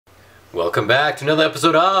Welcome back to another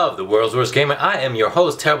episode of The World's Worst Gamer. I am your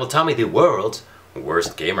host, Terrible Tommy, the world's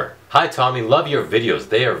worst gamer. Hi Tommy, love your videos.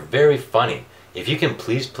 They are very funny. If you can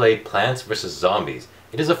please play Plants vs. Zombies.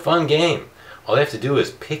 It is a fun game. All you have to do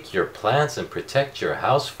is pick your plants and protect your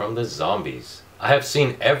house from the zombies. I have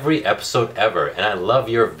seen every episode ever and I love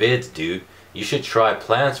your vids, dude. You should try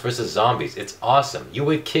Plants vs. Zombies. It's awesome. You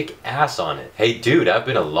would kick ass on it. Hey dude, I've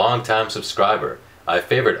been a long time subscriber. I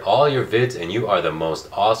favored all your vids and you are the most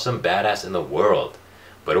awesome badass in the world.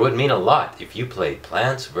 But it would mean a lot if you played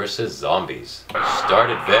Plants vs. Zombies.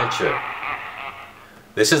 Start adventure.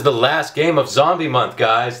 This is the last game of Zombie Month,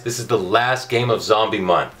 guys. This is the last game of Zombie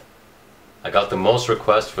Month. I got the most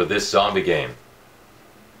requests for this zombie game.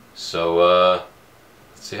 So,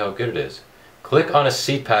 let's see how good it is. Click on a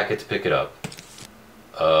seed packet to pick it up.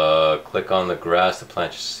 Click on the grass to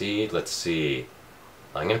plant your seed. Let's see.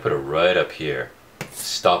 I'm gonna put it right up here.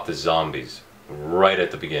 Stop the zombies right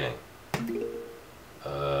at the beginning.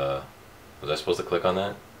 Was I supposed to click on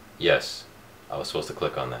that? Yes, I was supposed to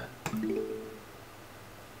click on that.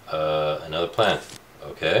 Another plant.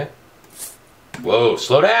 Okay. Whoa,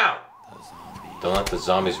 slow down! Don't let the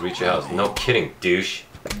zombies reach your house. No kidding, douche.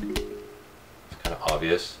 It's kind of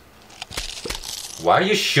obvious. Why are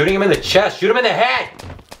you shooting him in the chest? Shoot him in the head!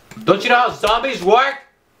 Don't you know how zombies work?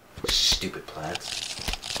 Stupid plants.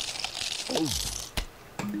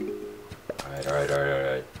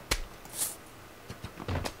 Alright.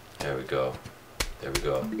 There we go.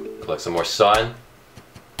 Collect some more sun.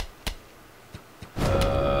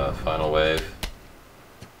 Final wave.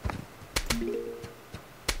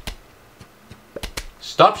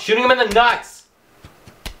 Stop shooting him in the nuts!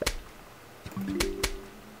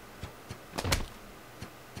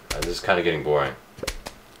 This is kind of getting boring.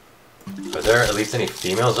 Are there at least any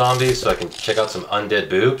female zombies so I can check out some undead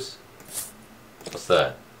boobs? What's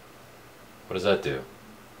that? What does that do?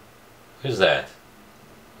 Who's that?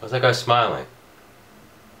 Why's that guy smiling?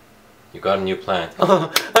 You got a new plant.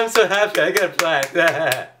 Oh, I'm so happy I got a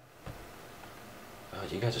plant. Oh,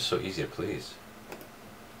 you guys are so easy to please.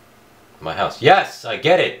 My house. Yes, I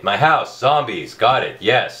get it. My house. Zombies. Got it.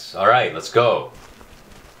 Yes. Alright, let's go.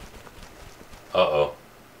 Uh-oh.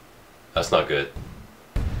 That's not good.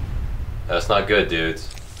 That's not good, dudes.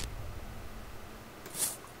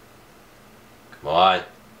 Come on.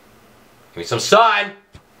 Give me some sun!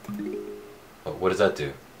 Oh, what does that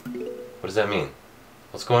do? What does that mean?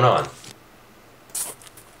 What's going on?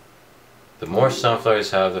 The more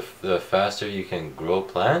sunflowers you have, the faster you can grow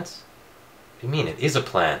plants? What do you mean? It is a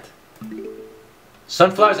plant.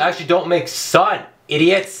 Sunflowers actually don't make sun,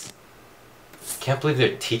 idiots! Can't believe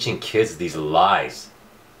they're teaching kids these lies.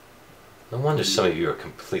 No wonder some of you are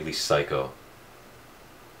completely psycho.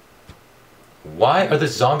 Why are the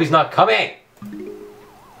zombies not coming?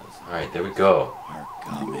 Alright, there we go.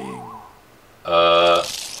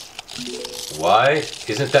 Why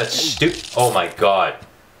isn't that stupid? Oh my god.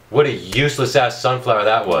 What a useless ass sunflower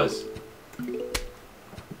that was.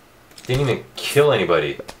 Didn't even kill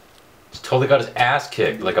anybody. Just totally got his ass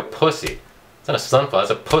kicked like a pussy. It's not a sunflower,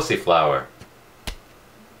 it's a pussy flower.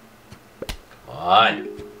 Come on.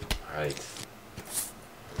 Alright.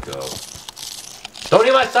 Go. Don't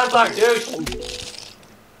eat my sunflower, douche!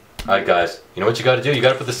 Alright guys, you know what you gotta do? You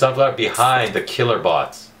gotta put the sunflower behind the killer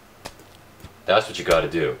bots. That's what you gotta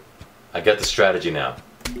do. I get the strategy now.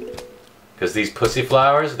 Because these pussy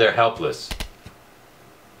flowers, they're helpless.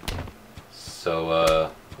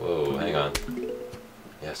 So, whoa, hang on.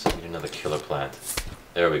 Yes, I need another killer plant.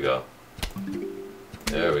 There we go.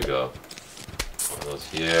 There we go. One of those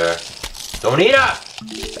here. Don't eat them!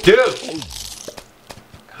 Dude!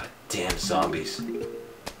 God damn zombies.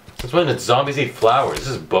 Since when did zombies eat flowers? This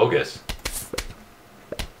is bogus.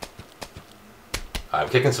 I'm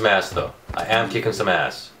kicking some ass though. I am kicking some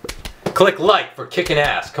ass. Click like for kicking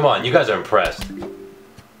ass. Come on, you guys are impressed.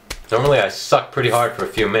 Normally I suck pretty hard for a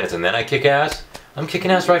few minutes and then I kick ass. I'm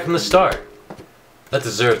kicking ass right from the start. That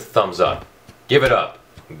deserves a thumbs up. Give it up.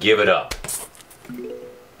 Give it up.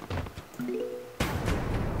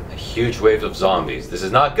 A huge wave of zombies. This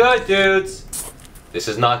is not good, dudes. This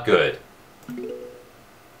is not good.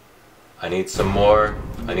 I need some more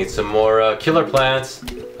killer plants.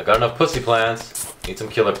 I got enough pussy plants. Need some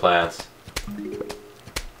killer plants.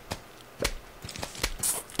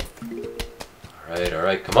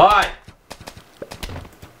 Alright, come on!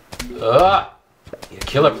 Need a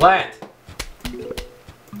killer plant.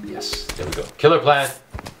 Yes, there we go. Killer plant.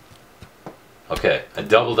 Okay, I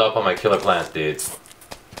doubled up on my killer plants, dudes.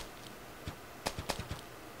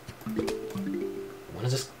 When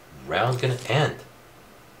is this round gonna end?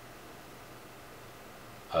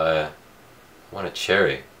 I want a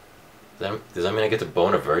cherry. Does that mean I get to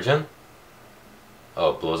bone a virgin?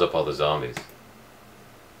 Oh, it blows up all the zombies.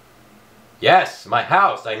 Yes, my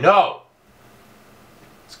house, I know!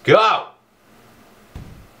 Let's go!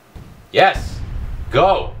 Yes!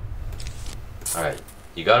 Go! Alright,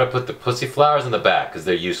 you gotta put the pussy flowers in the back, because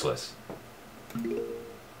they're useless.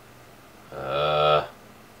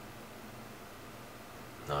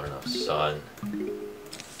 Not enough sun.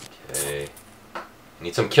 Okay.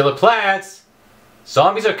 Need some killer plants!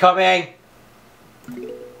 Zombies are coming! The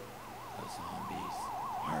zombies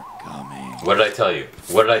are coming. What did I tell you?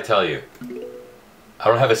 What did I tell you? I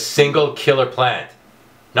don't have a single killer plant.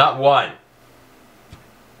 Not one.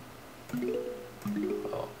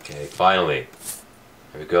 Okay, finally.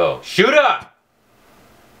 Here we go. Shoot up!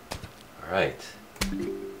 Alright.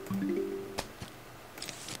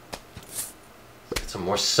 Let's get some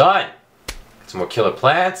more sun. Get some more killer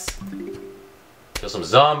plants. Kill some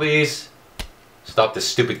zombies. Stop this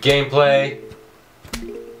stupid gameplay.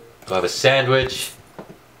 Go have a sandwich.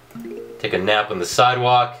 Take a nap on the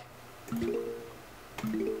sidewalk.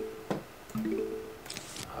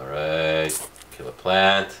 Alright. Kill a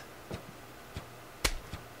plant.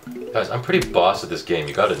 Guys, I'm pretty boss at this game,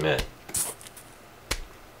 you gotta admit.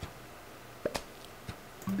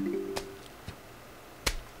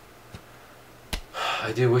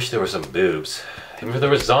 I do wish there were some boobs. Even if there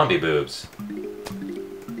were zombie boobs.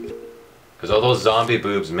 Because although zombie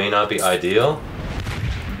boobs may not be ideal...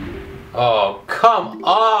 Oh, come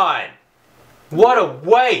on! What a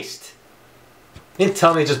waste! You didn't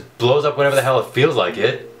tell me it just blows up whenever the hell it feels like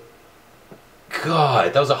it.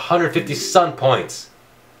 God, that was 150 sun points.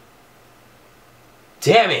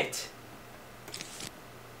 Damn it!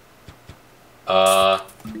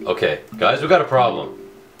 Okay, guys, we got a problem.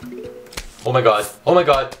 Oh my god, oh my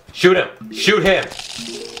god, shoot him! Shoot him!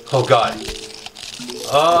 Oh god.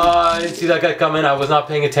 I didn't see that guy coming, I was not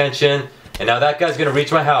paying attention, and now that guy's gonna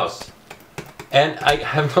reach my house. And I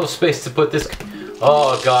have no space to put this...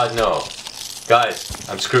 Oh god, no. Guys,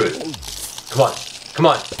 I'm screwed. Come on, come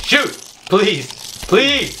on, shoot! Please,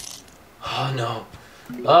 please! Oh no.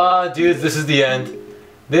 Dudes, this is the end.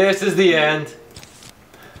 This is the end.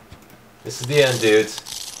 This is the end, dudes.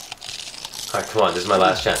 Alright, come on, this is my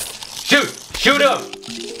last chance. Shoot! Shoot him!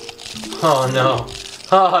 Oh no.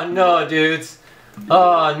 Oh no, dudes.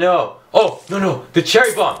 Oh no. Oh, no, no. The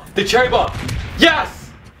cherry bomb. The cherry bomb.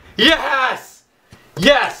 Yes! Yes!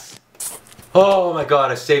 Yes! Oh my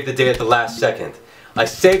god, I saved the day at the last second. I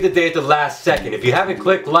saved the day at the last second. If you haven't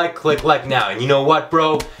click like now. And you know what,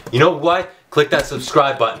 bro? You know what? Click that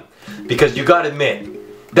subscribe button. Because you gotta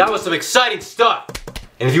admit, that was some exciting stuff.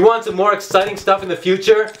 And if you want some more exciting stuff in the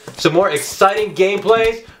future, some more exciting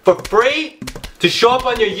gameplays for free to show up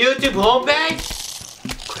on your YouTube homepage,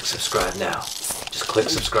 click subscribe now. Just click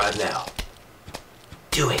subscribe now.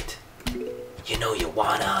 Do it. You know you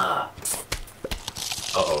wanna.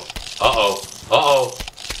 Uh-oh. Uh-oh. Uh-oh.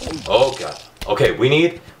 Oh god. Okay, we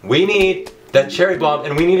need that cherry bomb,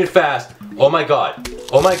 and we need it fast. Oh my god.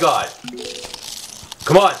 Oh my god.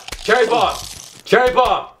 Come on. Cherry bomb. Cherry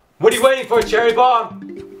bomb. What are you waiting for, cherry bomb?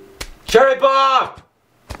 Cherry bomb!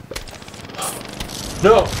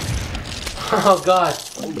 No. Oh god.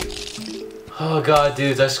 Oh god,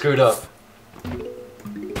 dudes, I screwed up.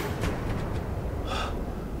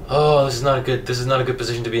 Oh, this is not a good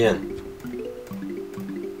position to be in.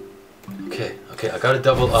 Okay, I gotta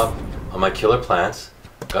double up on my killer plants.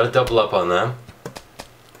 Gotta double up on them.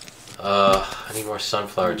 I need more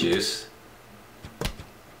sunflower juice.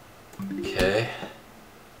 Okay.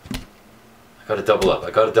 I gotta double up,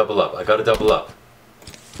 I gotta double up, I gotta double up.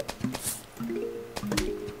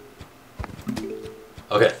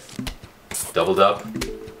 Okay. Doubled up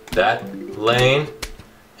that lane.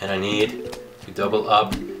 And I need to double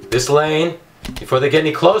up this lane before they get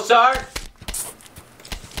any closer.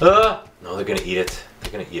 No, they're gonna eat it.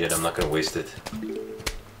 They're gonna eat it. I'm not gonna waste it.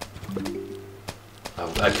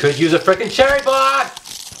 I could use a frickin' cherry bomb!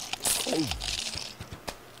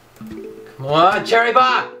 Come on, cherry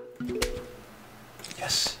bomb!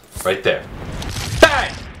 Yes, right there.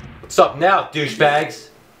 Bang! What's up now, douchebags?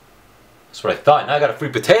 That's what I thought. Now I got a free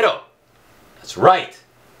potato. That's right.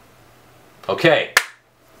 Okay.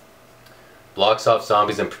 Blocks off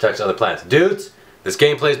zombies and protects other plants. Dudes, this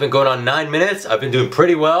gameplay's been going on 9 minutes. I've been doing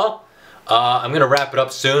pretty well. I'm gonna wrap it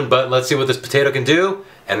up soon, but let's see what this potato can do,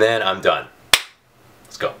 and then I'm done.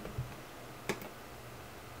 Let's go.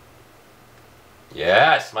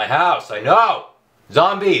 Yes, my house, I know!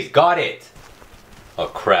 Zombies, got it! Oh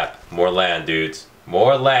crap, more land, dudes.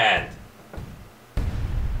 More land!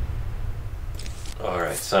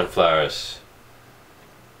 Alright, sunflowers.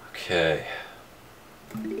 Okay.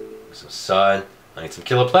 Some sun. I need some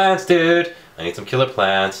killer plants, dude! I need some killer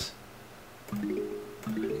plants.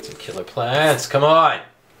 killer plants, come on!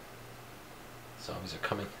 Zombies are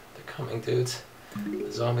coming. They're coming, dudes.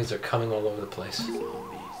 The zombies are coming all over the place. Zombies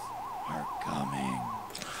are coming.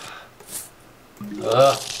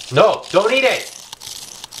 No! Don't eat it!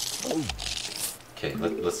 Okay,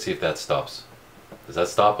 let's see if that stops. Does that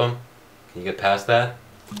stop them? Can you get past that?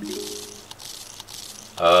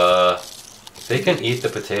 If they can eat the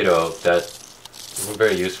potato, that isn't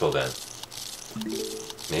very useful then.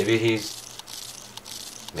 Maybe he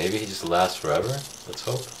just lasts forever? Let's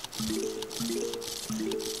hope.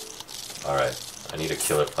 Alright, I need a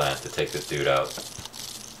killer plant to take this dude out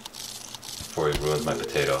before he ruins my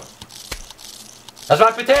potato. That's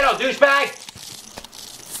my potato, douchebag!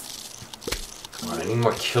 Come on, I need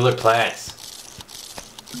more killer plants.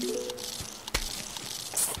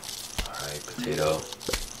 Alright, potato.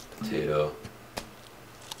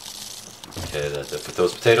 Okay, but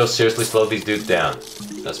those potatoes seriously slowed these dudes down.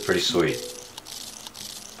 That's pretty sweet.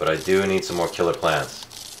 But I do need some more killer plants.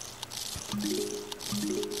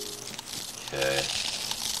 Okay.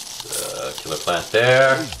 Killer plant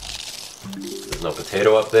there. There's no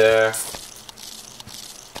potato up there.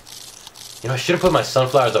 You know, I should have put my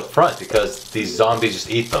sunflowers up front because these zombies just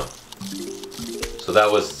eat them. So that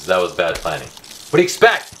was bad planning. What do you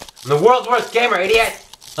expect? I'm the world's worst gamer, idiot!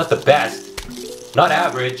 Not the best. Not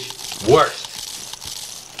average. Worst.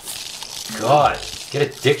 God, get a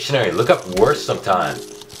dictionary. Look up worst sometime.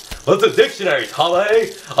 What's a dictionary,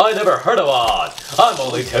 Tommy? I never heard of one. I'm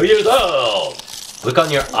only 2 years old. Look on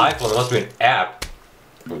your iPhone. There must be an app.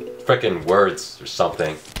 Frickin' words or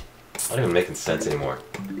something. Not even making sense anymore.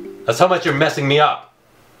 That's how much you're messing me up.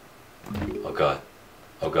 Oh god.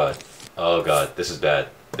 Oh god. Oh god. This is bad.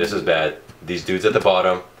 This is bad. These dudes at the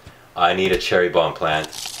bottom. I need a cherry bomb plant.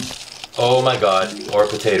 Oh my god. Or a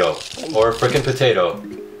potato. Or a frickin' potato.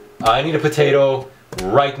 I need a potato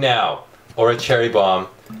right now. Or a cherry bomb.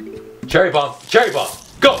 Cherry bomb. Cherry bomb.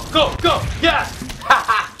 Go. Go. Go. Yes.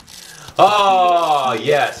 Oh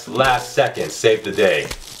yes. Last second. Saved the day.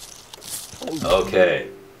 Okay.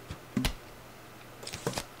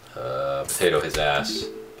 Potato his ass.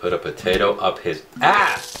 Put a potato up his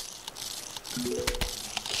ass.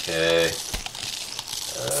 Okay.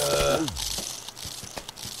 Let's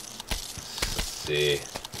see.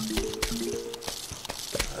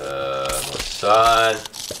 More sun.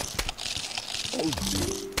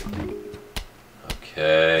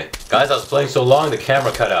 Okay. Guys, I was playing so long the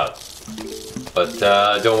camera cut out. But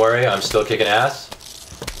don't worry, I'm still kicking ass.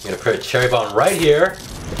 I'm gonna put a cherry bomb right here.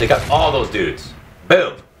 Take out all those dudes.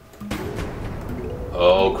 Boom.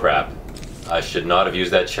 Oh crap. I should not have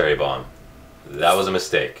used that cherry bomb. That was a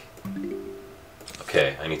mistake.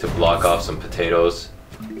 Okay, I need to block off some potatoes.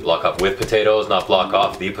 Block up with potatoes, not block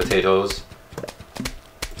off the potatoes.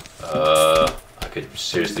 I could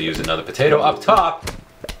seriously use another potato up top.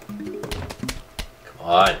 Come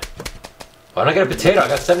on. Why don't I get a potato? I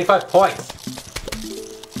got 75 points.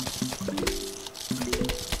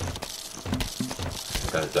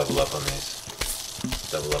 I've got to double up on these.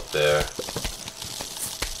 Double up there.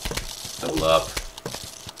 Double up.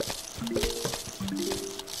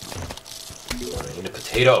 I need a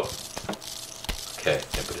potato. Okay,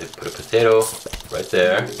 put a potato right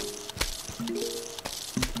there.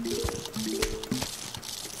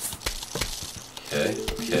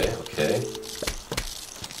 Okay.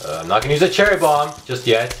 I'm not gonna use a cherry bomb just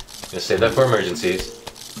yet. I'm gonna save that for emergencies.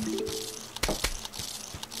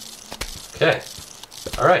 Okay.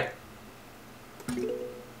 Alright.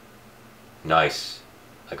 Nice.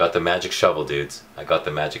 I got the magic shovel, dudes. I got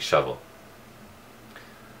the magic shovel.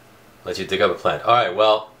 Let you dig up a plant. Alright,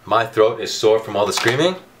 well, my throat is sore from all the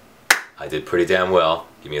screaming. I did pretty damn well.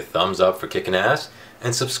 Give me a thumbs up for kicking ass.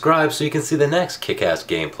 And subscribe so you can see the next kick-ass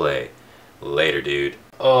gameplay. Later, dude.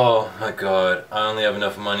 Oh my god, I only have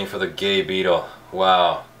enough money for the gay beetle.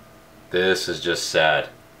 Wow. This is just sad.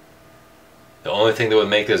 The only thing that would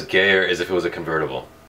make this gayer is if it was a convertible.